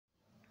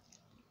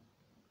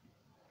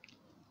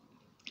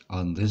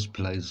On this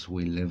place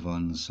we live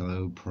on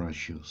so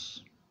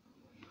precious,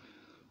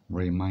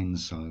 remain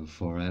so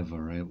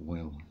forever it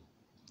will,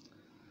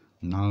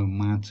 no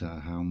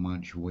matter how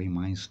much we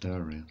may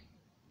stir it,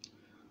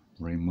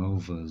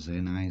 remove us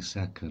in a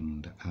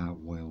second at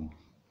will.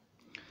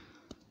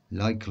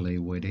 Likely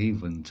we'd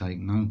even take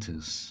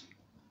notice,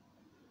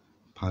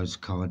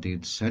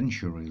 postcarded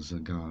centuries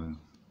ago.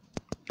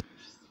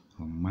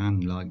 A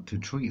man like to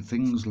treat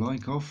things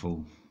like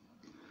offal,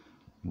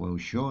 we'll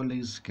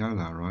surely scull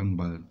our own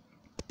boat.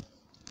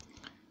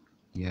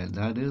 Yet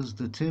that is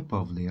the tip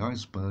of the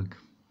iceberg.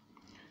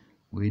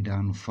 We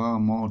done far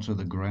more to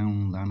the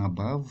ground than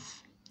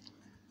above.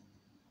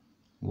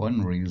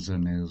 One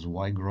reason is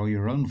why grow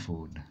your own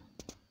food.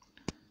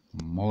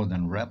 More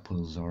than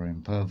rappers are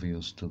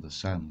impervious to the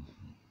sun.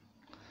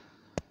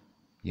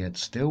 Yet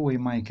still we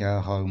make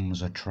our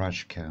homes a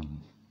trash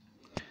can.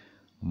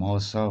 More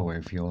so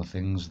if your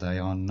things they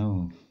are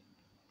new.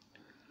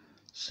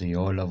 See,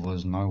 all of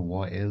us know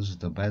what is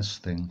the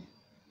best thing,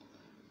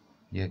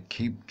 yet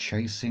keep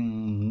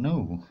chasing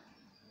new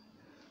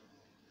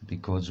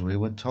because we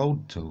were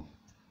told to.